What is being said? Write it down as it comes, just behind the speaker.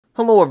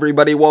Hello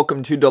everybody,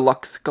 welcome to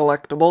Deluxe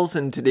Collectibles,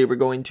 and today we're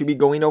going to be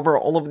going over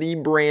all of the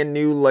brand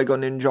new LEGO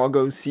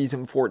Ninjago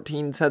Season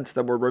 14 sets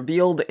that were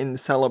revealed in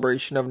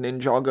celebration of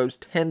Ninjago's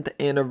 10th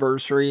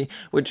anniversary,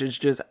 which is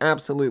just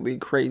absolutely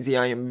crazy.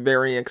 I am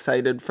very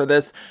excited for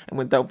this, and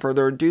without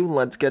further ado,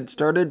 let's get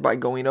started by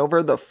going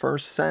over the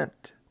first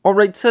set.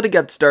 Alright, so to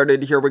get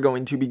started here, we're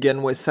going to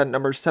begin with set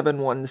number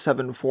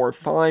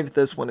 71745.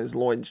 This one is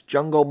Lloyd's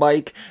Jungle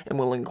Bike and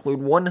will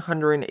include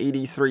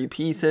 183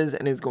 pieces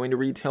and is going to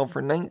retail for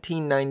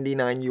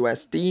 $19.99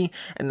 USD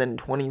and then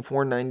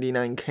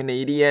 $24.99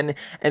 Canadian.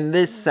 And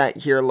this set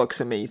here looks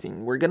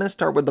amazing. We're going to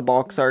start with the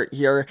box art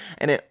here,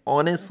 and it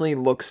honestly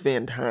looks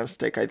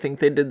fantastic. I think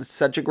they did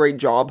such a great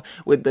job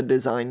with the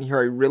design here.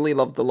 I really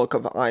love the look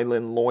of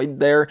Island Lloyd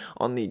there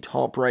on the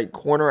top right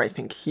corner. I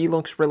think he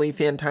looks really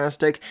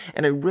fantastic,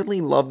 and I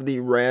really love the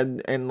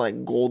red and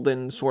like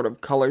golden sort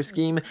of color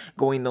scheme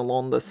going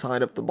along the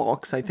side of the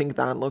box. I think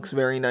that looks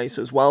very nice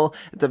as well.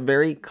 It's a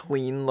very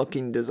clean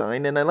looking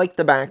design, and I like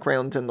the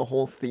backgrounds and the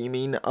whole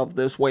theming of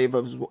this wave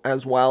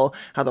as well,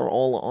 how they're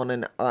all on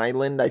an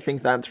island. I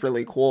think that's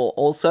really cool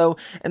also.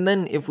 And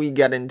then if we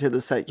get into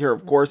the set here,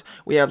 of course,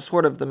 we have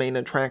sort of the main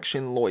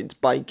attraction, Lloyd's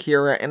bike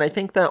here, and I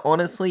think that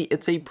honestly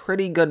it's a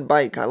pretty good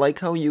bike. I like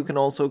how you can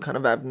also kind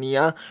of have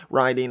Nia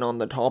riding on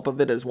the top of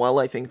it as well.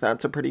 I think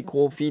that's a pretty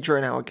cool feature,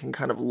 and how it can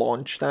kind of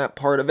launch that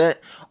part of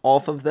it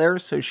off of there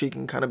so she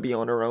can kind of be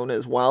on her own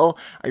as well.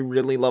 I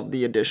really love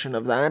the addition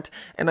of that,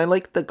 and I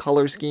like the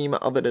color scheme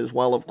of it as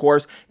well, of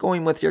course,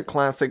 going with your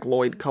classic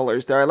Lloyd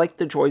colors there. I like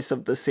the choice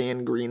of the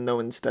sand green though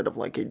instead of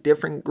like a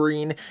different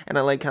green, and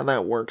I like how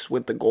that works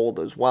with the gold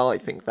as well. I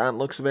think that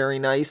looks very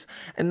nice.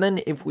 And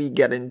then if we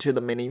get into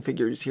the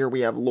minifigures here,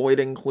 we have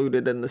Lloyd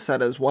included in the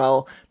set as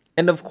well.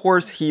 And of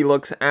course, he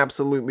looks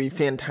absolutely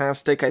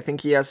fantastic. I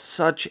think he has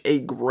such a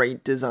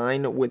great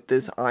design with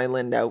this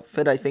island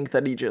outfit. I think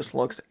that he just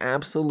looks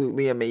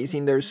absolutely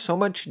amazing. There's so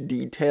much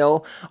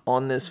detail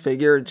on this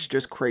figure. It's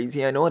just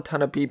crazy. I know a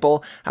ton of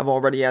people have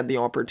already had the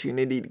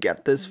opportunity to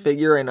get this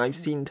figure, and I've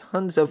seen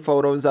tons of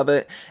photos of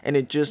it, and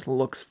it just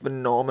looks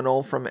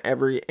phenomenal from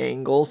every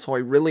angle. So I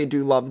really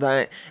do love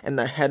that. And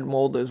the head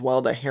mold as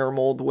well, the hair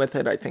mold with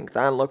it, I think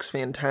that looks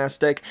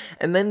fantastic.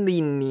 And then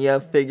the Nia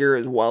figure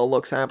as well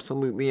looks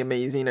absolutely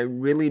amazing. I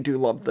really do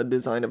love the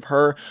design of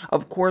her.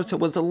 Of course, it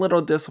was a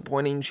little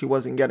disappointing she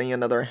wasn't getting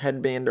another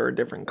headband or a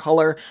different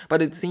color,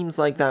 but it seems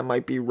like that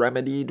might be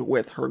remedied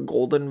with her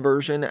golden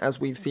version,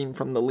 as we've seen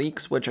from the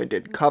leaks, which I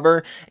did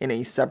cover in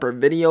a separate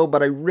video.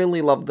 But I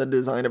really love the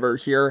design of her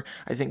here.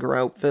 I think her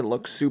outfit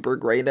looks super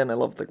great, and I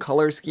love the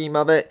color scheme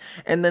of it.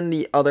 And then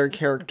the other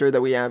character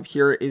that we have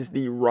here is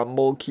the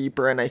Rumble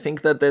Keeper, and I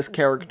think that this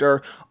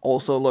character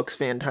also looks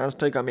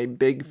fantastic. I'm a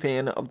big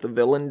fan of the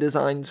villain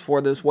designs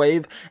for this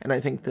wave, and I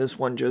think this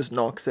one just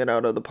knocks it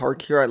out of the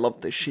park here. I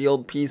love the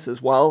shield piece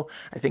as well.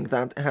 I think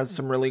that has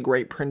some really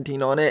great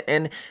printing on it,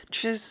 and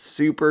just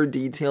super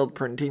detailed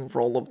printing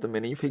for all of the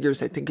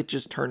minifigures. I think it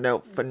just turned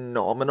out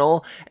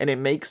phenomenal, and it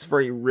makes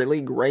for a really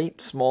great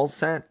small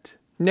set.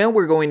 Now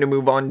we're going to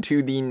move on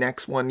to the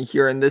next one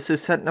here, and this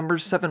is set number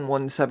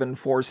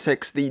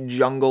 71746, the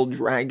Jungle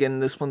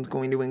Dragon. This one's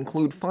going to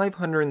include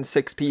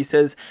 506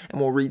 pieces and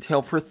will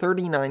retail for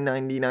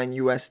 $39.99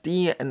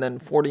 USD and then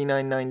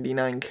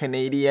 $49.99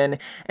 Canadian,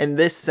 and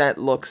this set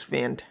looks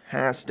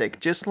fantastic.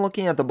 Just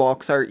looking at the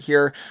box art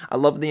here, I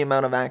love the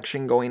amount of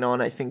action going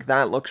on. I think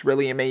that looks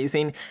really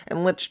amazing,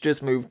 and let's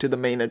just move to the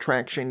main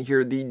attraction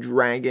here, the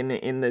dragon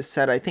in this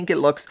set. I think it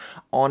looks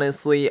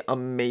honestly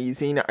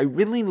amazing. I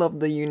really love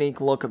the unique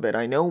look of it.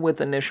 I know with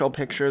initial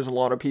pictures, a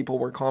lot of people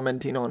were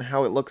commenting on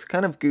how it looks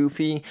kind of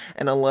goofy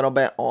and a little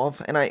bit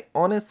off, and I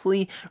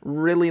honestly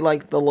really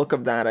like the look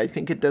of that. I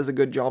think it does a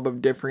good job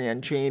of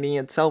differentiating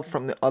itself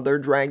from the other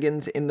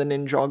dragons in the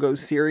Ninjago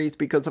series,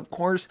 because of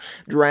course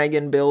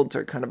dragon builds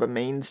are kind of a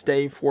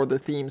mainstay for the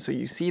theme, so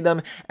you see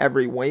them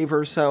every wave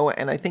or so,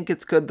 and I think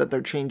it's good that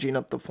they're changing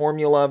up the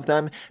formula of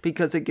them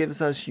because it gives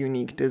us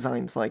unique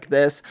designs like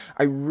this.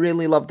 I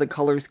really love the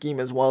color scheme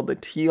as well. The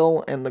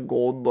teal and the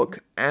gold look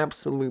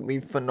absolutely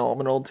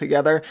phenomenal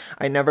together.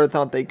 I never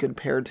thought they could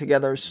pair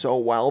together so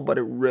well, but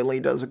it really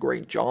does a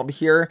great job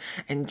here.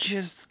 And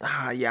just,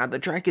 yeah, the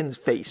dragon's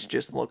face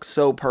just looks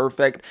so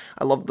perfect.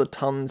 I love the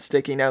tongue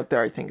sticking out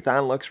there. I think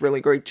that looks really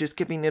great, just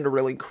giving it a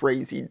really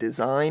crazy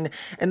design.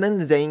 And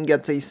then Zane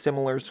gets a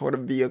similar sort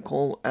of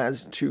vehicle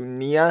as to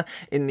Nia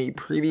in the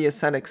previous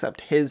set,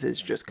 except his is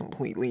just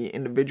completely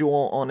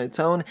individual on its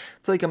own.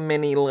 It's like a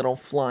mini little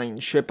flying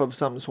ship of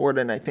some sort,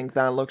 and I think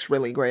that looks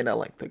really great. I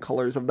like the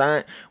colors of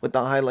that with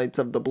the highlights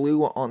of the blue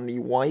on the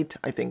white.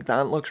 I think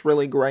that looks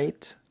really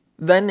great.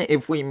 Then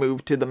if we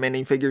move to the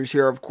minifigures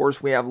here, of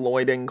course we have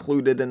Lloyd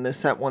included in this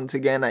set once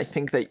again. I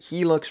think that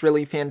he looks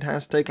really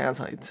fantastic, as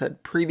I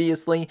said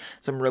previously,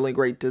 some really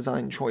great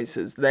design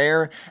choices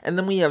there. And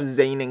then we have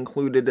Zane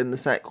included in the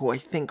set, who I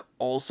think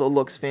also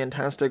looks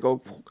fantastic.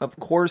 Of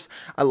course,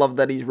 I love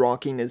that he's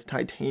rocking his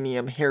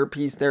titanium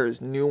hairpiece there,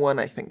 his new one.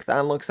 I think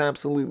that looks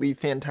absolutely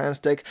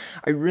fantastic.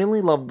 I really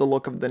love the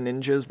look of the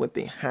ninjas with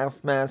the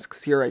half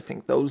masks here. I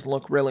think those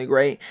look really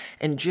great.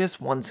 And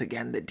just once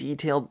again, the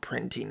detailed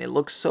printing, it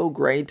looks so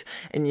great,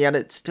 and yet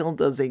it still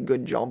does a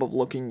good job of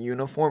looking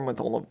uniform with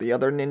all of the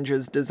other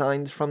ninjas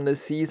designs from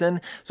this season,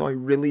 so I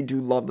really do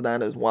love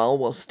that as well,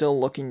 while still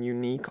looking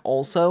unique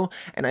also,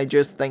 and I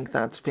just think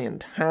that's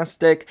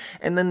fantastic.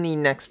 And then the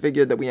next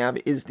figure that we have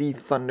is the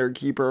Thunder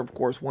Keeper, of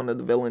course one of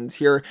the villains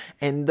here,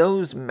 and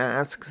those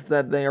masks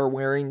that they are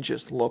wearing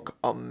just look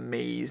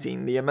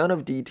amazing. The amount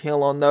of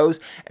detail on those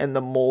and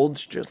the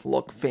molds just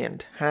look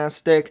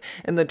fantastic,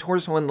 and the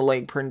torso and the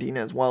leg printing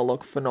as well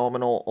look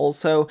phenomenal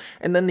also.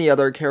 And then the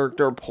other character,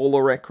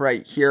 Polaric,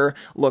 right here,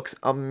 looks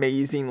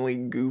amazingly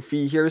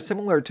goofy here,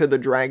 similar to the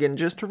dragon,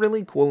 just a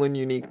really cool and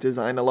unique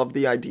design. I love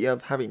the idea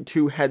of having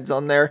two heads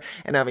on there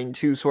and having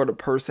two sort of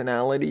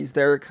personalities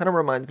there. It kind of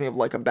reminds me of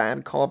like a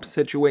bad cop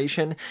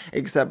situation,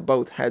 except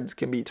both heads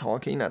can be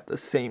talking at the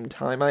same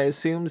time, I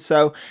assume.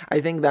 So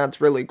I think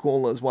that's really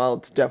cool as well.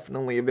 It's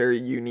definitely a very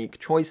unique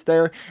choice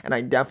there, and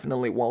I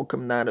definitely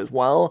welcome that as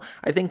well.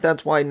 I think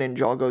that's why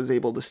Ninjago is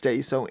able to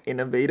stay so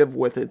innovative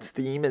with its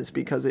theme, is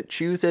because it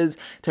chooses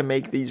to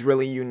make these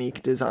really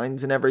unique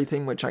designs and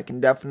everything, which I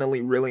can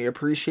definitely really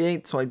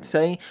appreciate. So I'd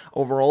say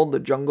overall the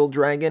Jungle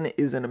Dragon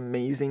is an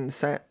amazing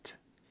set.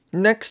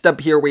 Next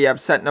up here we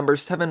have set number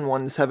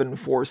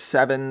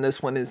 71747.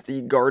 This one is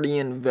the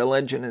Guardian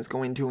Village and is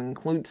going to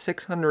include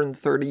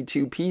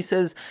 632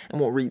 pieces and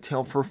will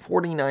retail for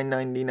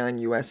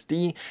 $49.99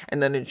 USD,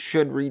 and then it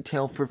should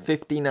retail for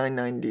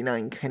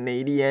 $59.99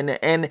 Canadian,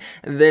 and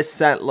this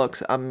set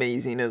looks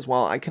amazing as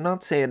well. I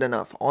cannot say it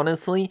enough.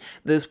 Honestly,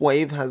 this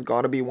wave has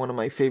got to be one of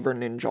my favorite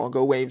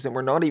Ninjago waves, and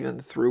we're not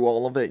even through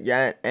all of it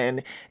yet,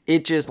 and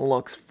it just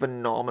looks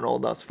phenomenal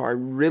thus far. I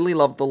really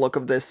love the look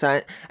of this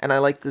set, and I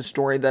like the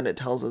story that it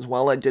tells as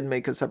well. I did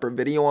make a separate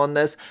video on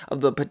this,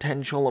 of the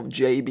potential of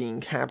Jay being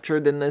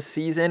captured in this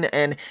season,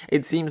 and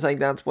it seems like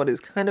that's what is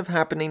kind of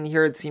happening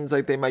here. It seems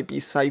like they might be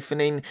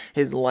siphoning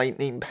his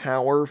lightning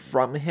power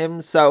from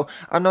him, so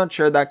I'm not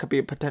sure, that could be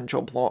a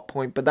potential plot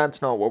point, but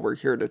that's not what we're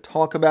here to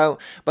talk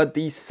about. But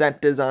the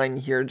set design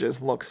here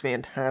just looks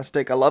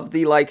fantastic. I love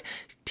the like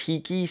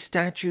tiki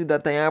statue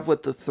that they have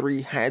with the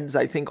three heads.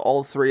 I think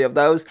all three of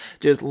those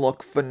just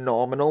look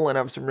phenomenal and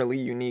have some really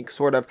unique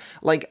sort of,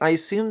 like, I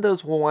assume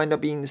those will wind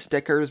up being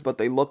stickers, but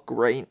they look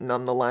great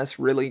nonetheless.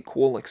 Really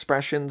cool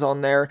expressions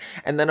on there.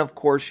 And then of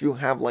course you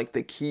have like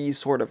the key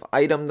sort of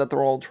item that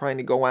they're all trying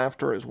to go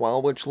after as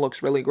well, which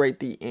looks really great.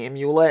 The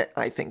amulet,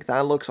 I think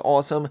that looks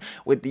awesome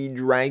with the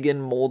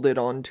dragon molded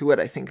onto it.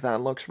 I think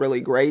that looks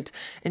really great,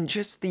 and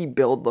just the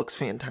build looks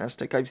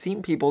fantastic. I've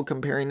seen people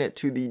comparing it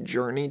to the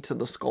Journey to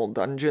the Skull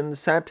Dungeon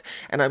set,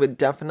 and I would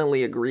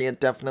definitely agree. It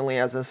definitely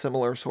has a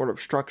similar sort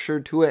of structure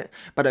to it,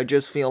 but I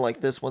just feel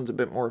like this one's a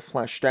bit more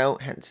fleshed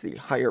out, hence the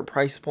higher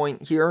price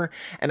point here.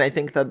 And I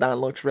think that that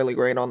looks really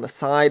great on the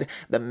side.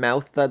 The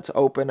mouth that's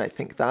open, I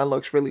think that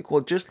looks really cool.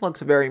 It just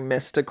looks very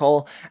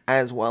mystical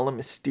as well, and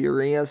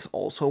mysterious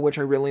also, which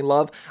I really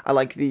love. I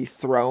like the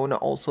throne,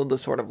 also the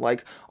sort of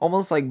like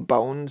almost like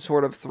bone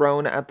sort of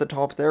throne at the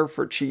top there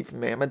for Chief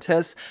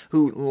Mammotus,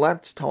 who,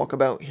 let's talk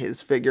about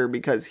his figure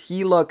because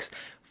he looks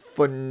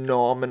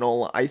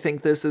phenomenal. I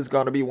think this has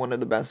got to be one of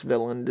the best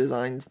villain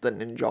designs that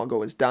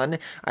Ninjago has done.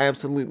 I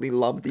absolutely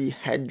love the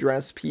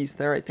headdress piece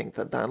there. I think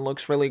that that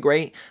looks really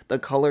great. The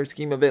color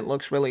scheme of it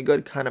looks really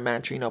good, kind of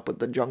matching up with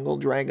the Jungle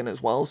Dragon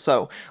as well.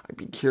 So I'd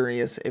be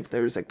curious if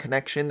there's a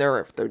connection there,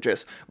 if they're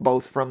just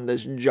both from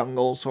this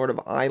jungle sort of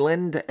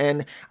island.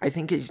 And I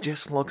think it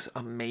just looks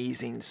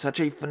amazing. Such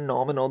a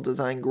phenomenal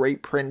design,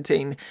 great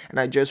printing, and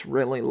I just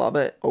really love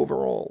it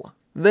overall.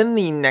 Then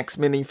the next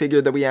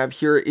minifigure that we have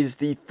here is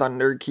the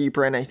Thunder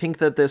Keeper, and I think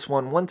that this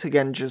one, once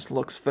again, just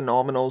looks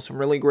phenomenal. Some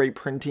really great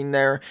printing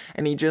there,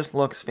 and he just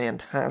looks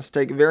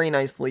fantastic, very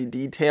nicely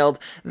detailed.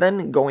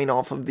 Then going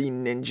off of the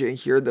ninja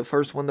here, the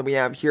first one that we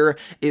have here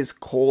is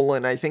Cole,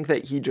 and I think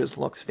that he just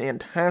looks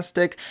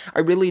fantastic. I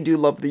really do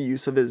love the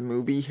use of his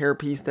movie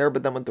hairpiece there,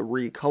 but then with the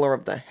recolor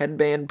of the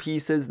headband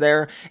pieces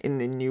there, in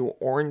the new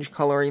orange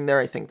coloring there,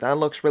 I think that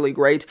looks really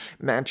great,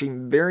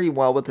 matching very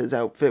well with his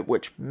outfit,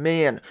 which,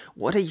 man,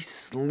 what a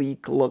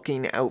sleek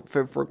looking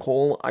outfit for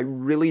Cole. I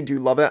really do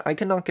love it. I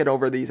cannot get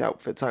over these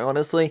outfits. I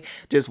honestly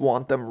just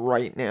want them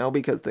right now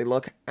because they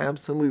look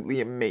absolutely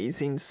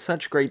amazing.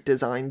 Such great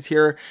designs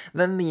here.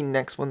 Then the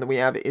next one that we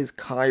have is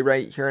Kai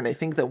right here, and I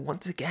think that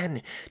once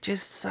again,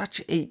 just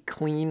such a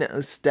clean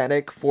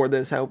aesthetic for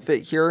this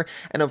outfit here.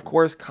 And of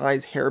course,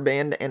 Kai's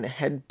hairband and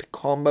head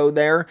combo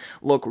there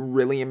look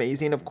really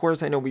amazing. Of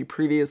course, I know we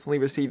previously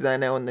received that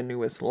now in the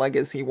newest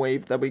Legacy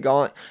wave that we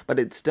got, but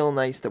it's still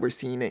nice that we're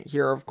seeing it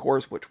here, of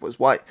course, which was was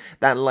what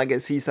that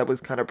legacy set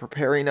was kind of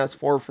preparing us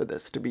for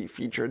this to be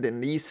featured in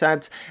these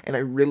sets, and I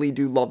really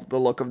do love the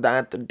look of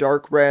that. The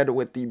dark red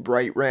with the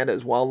bright red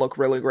as well look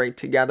really great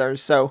together,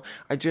 so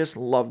I just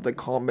love the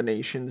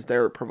combinations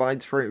there. It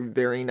provides for a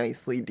very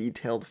nicely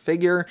detailed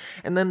figure.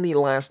 And then the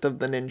last of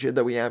the ninja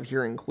that we have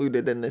here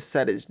included in this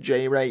set is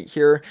Jay right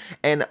here,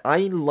 and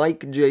I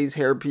like Jay's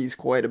hairpiece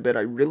quite a bit.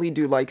 I really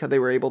do like how they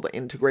were able to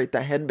integrate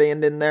the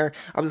headband in there.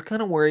 I was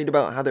kind of worried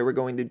about how they were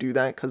going to do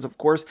that because of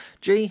course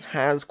Jay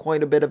has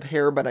quite a bit of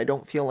hair, but I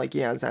don't feel like he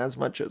has as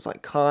much as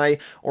like Kai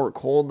or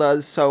Cole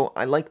does, so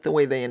I like the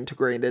way they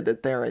integrated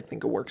it there. I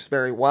think it works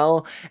very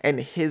well, and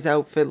his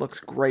outfit looks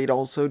great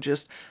also.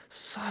 Just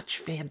such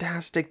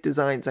fantastic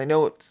designs. I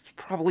know it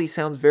probably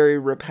sounds very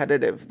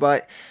repetitive,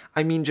 but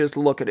I mean, just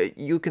look at it.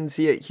 You can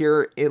see it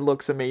here. It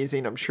looks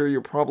amazing. I'm sure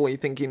you're probably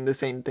thinking the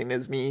same thing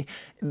as me.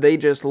 They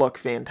just look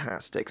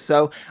fantastic.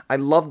 So I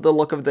love the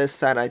look of this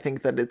set. I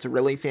think that it's a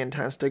really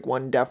fantastic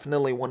one.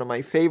 Definitely one of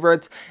my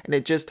favorites. And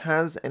it just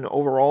has an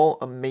overall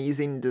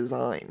amazing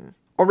design.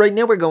 Alright,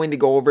 now we're going to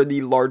go over the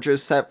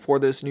largest set for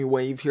this new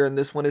wave here, and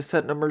this one is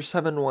set number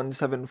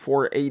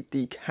 71748,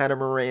 the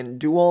Catamaran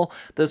Duel.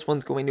 This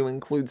one's going to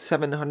include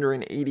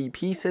 780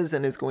 pieces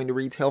and is going to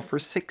retail for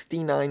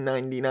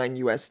 $69.99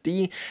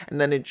 USD, and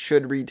then it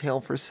should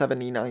retail for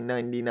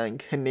 $79.99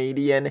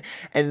 Canadian,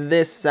 and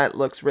this set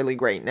looks really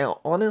great. Now,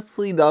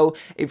 honestly though,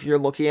 if you're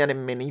looking at it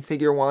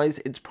minifigure wise,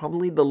 it's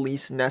probably the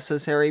least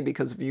necessary,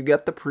 because if you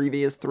get the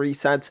previous 3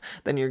 sets,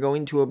 then you're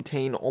going to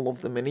obtain all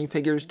of the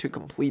minifigures to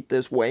complete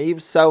this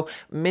wave. So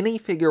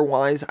minifigure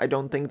wise, I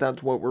don't think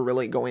that's what we're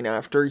really going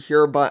after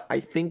here, but I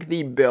think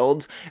the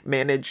builds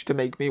managed to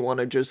make me want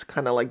to just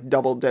kind of like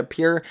double dip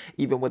here,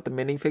 even with the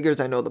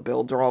minifigures. I know the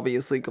builds are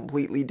obviously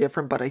completely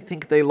different, but I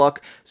think they look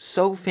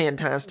so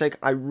fantastic.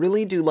 I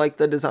really do like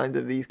the designs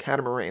of these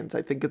catamarans.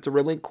 I think it's a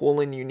really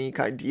cool and unique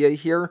idea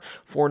here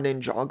for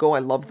Ninjago. I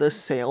love the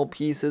sail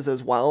pieces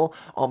as well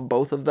on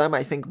both of them.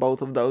 I think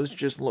both of those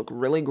just look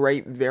really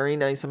great. Very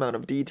nice amount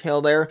of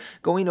detail there.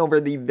 Going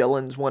over the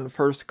villains one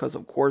first, because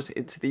of course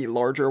it's the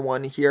larger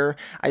one here.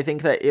 I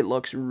think that it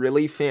looks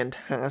really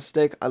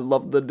fantastic. I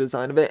love the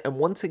design of it, and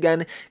once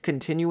again,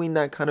 continuing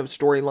that kind of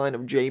storyline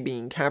of Jay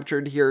being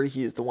captured here.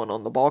 He's the one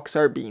on the box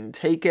art being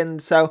taken,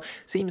 so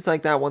seems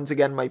like that once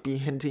again might be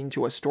hinting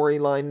to a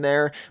storyline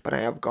there, but I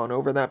have gone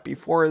over that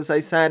before, as I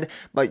said.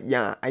 But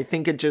yeah, I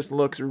think it just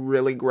looks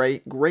really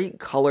great. Great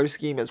color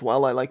scheme as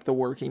well. I like the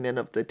working in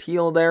of the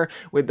teal there,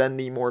 with then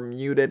the more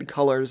muted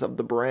colors of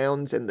the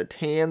browns and the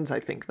tans. I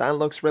think that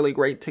looks really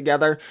great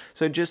together,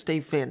 so just a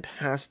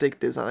fantastic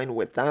design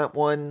with that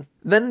one.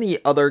 Then the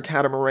other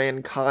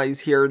Catamaran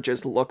Kais here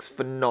just looks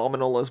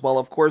phenomenal as well.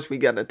 Of course, we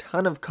get a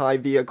ton of Kai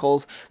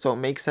vehicles, so it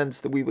makes sense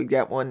that we would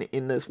get one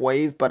in this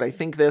wave, but I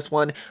think this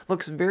one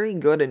looks very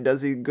good and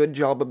does a good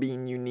job of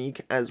being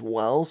unique as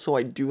well, so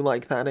I do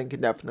like that and can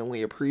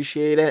definitely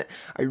appreciate it.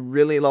 I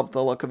really love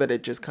the look of it.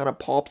 It just kind of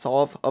pops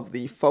off of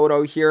the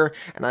photo here,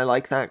 and I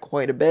like that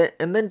quite a bit.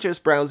 And then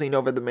just browsing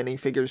over the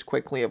minifigures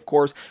quickly, of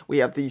course, we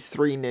have the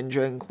 3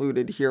 ninja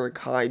included here,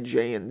 Kai,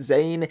 Jay, and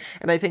Zane,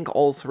 and I think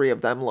all 3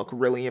 of them look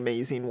really amazing.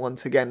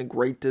 Once again,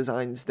 great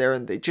designs there,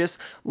 and they just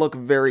look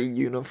very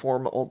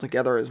uniform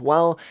altogether as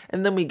well.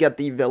 And then we get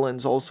the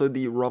villains, also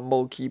the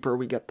Rumble Keeper,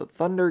 we get the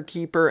Thunder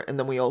Keeper, and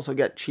then we also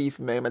get Chief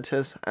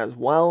Mammotus as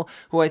well,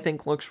 who I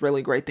think looks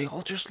really great. They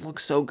all just look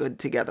so good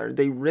together.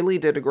 They really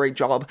did a great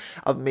job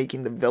of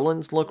making the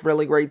villains look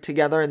really great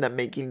together, and then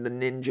making the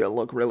ninja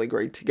look really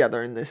great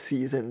together in this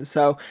season.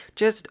 So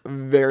just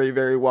very,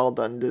 very well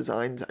done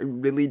designs. I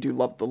really do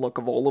love the look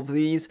of all of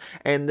these,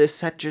 and this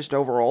set just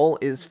overall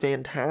is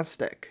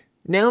fantastic.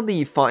 Now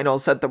the final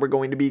set that we're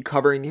going to be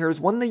covering here is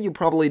one that you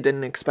probably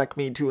didn't expect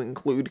me to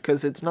include,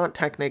 because it's not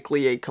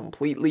technically a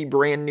completely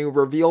brand new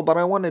reveal, but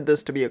I wanted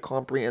this to be a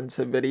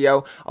comprehensive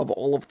video of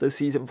all of the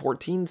Season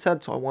 14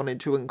 sets, so I wanted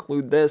to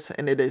include this,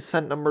 and it is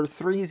set number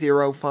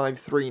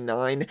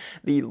 30539,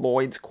 the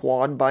Lloyd's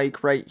quad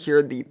bike right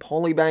here, the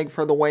polybag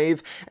for the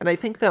wave, and I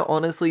think that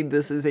honestly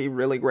this is a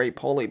really great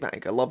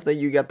polybag. I love that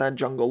you get that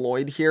Jungle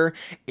Lloyd here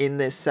in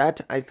this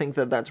set. I think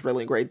that that's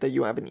really great that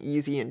you have an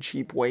easy and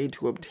cheap way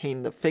to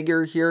obtain the figure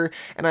here,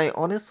 and I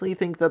honestly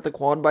think that the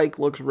quad bike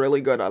looks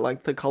really good. I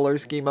like the color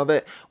scheme of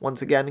it,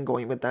 once again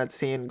going with that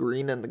sand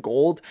green and the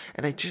gold,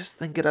 and I just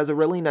think it has a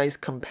really nice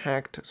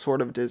compact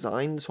sort of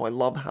design, so I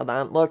love how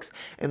that looks,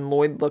 and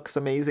Lloyd looks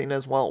amazing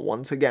as well.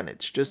 Once again,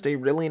 it's just a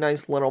really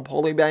nice little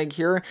poly bag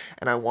here,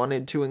 and I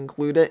wanted to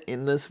include it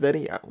in this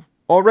video.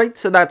 Alright,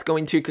 so that's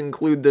going to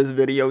conclude this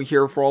video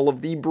here for all of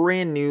the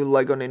brand new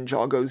LEGO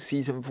Ninjago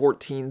Season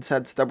 14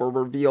 sets that were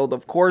revealed.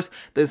 Of course,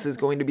 this is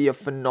going to be a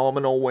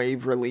phenomenal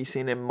wave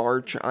releasing in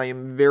March. I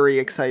am very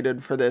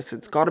excited for this.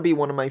 It's got to be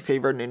one of my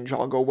favorite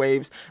Ninjago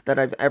waves that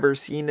I've ever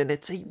seen, and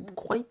it's a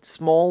quite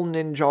small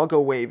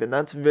Ninjago wave, and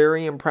that's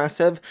very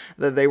impressive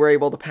that they were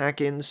able to pack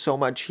in so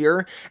much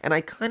here. And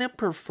I kind of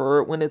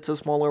prefer it when it's a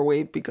smaller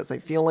wave, because I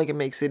feel like it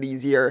makes it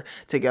easier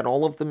to get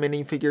all of the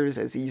minifigures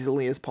as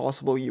easily as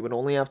possible. You would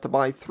only have to buy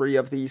buy 3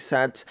 of these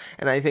sets,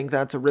 and I think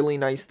that's a really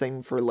nice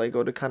thing for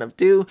LEGO to kind of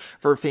do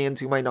for fans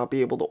who might not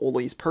be able to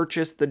always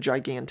purchase the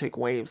gigantic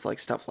waves, like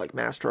stuff like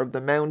Master of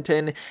the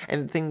Mountain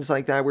and things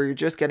like that, where you're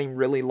just getting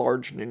really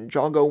large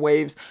Ninjago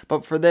waves.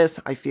 But for this,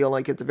 I feel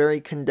like it's a very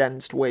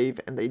condensed wave,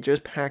 and they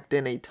just packed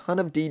in a ton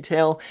of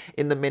detail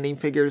in the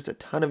minifigures, a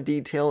ton of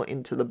detail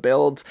into the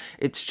builds.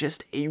 It's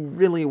just a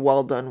really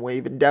well done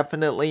wave, and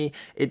definitely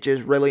it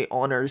just really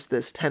honors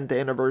this 10th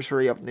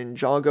anniversary of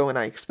Ninjago, and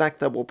I expect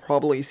that we'll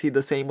probably see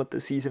the same with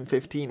the season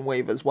 15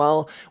 wave as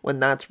well when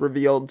that's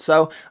revealed.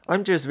 So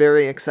I'm just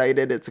very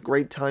excited. It's a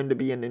great time to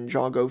be a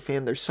Ninjago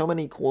fan. There's so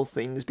many cool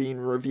things being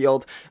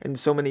revealed and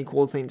so many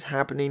cool things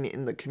happening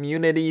in the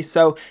community.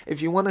 So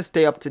if you want to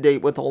stay up to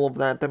date with all of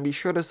that, then be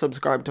sure to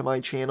subscribe to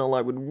my channel.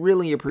 I would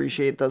really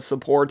appreciate the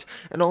support,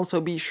 and also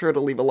be sure to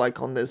leave a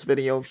like on this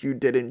video if you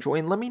did enjoy,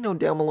 and let me know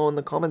down below in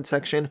the comment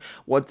section,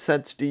 what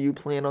sets do you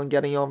plan on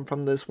getting on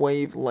from this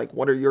wave? Like,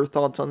 what are your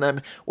thoughts on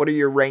them? What are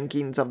your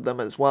rankings of them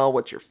as well?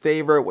 What's your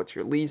favorite? What's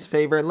your least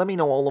favorite? Let me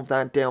know all of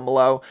that down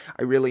below.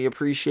 I really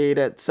appreciate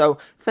it. So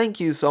thank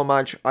you so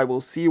much. I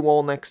will see you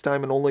all next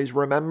time, and always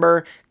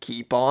remember,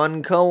 keep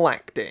on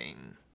collecting.